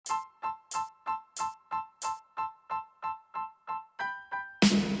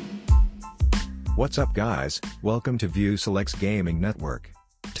What's up guys, welcome to View Selects Gaming Network.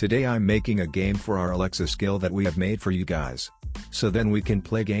 Today I'm making a game for our Alexa skill that we have made for you guys. So then we can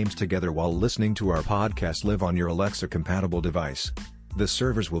play games together while listening to our podcast live on your Alexa compatible device. The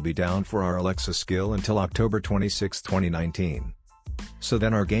servers will be down for our Alexa skill until October 26, 2019. So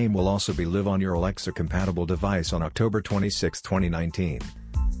then our game will also be live on your Alexa compatible device on October 26, 2019.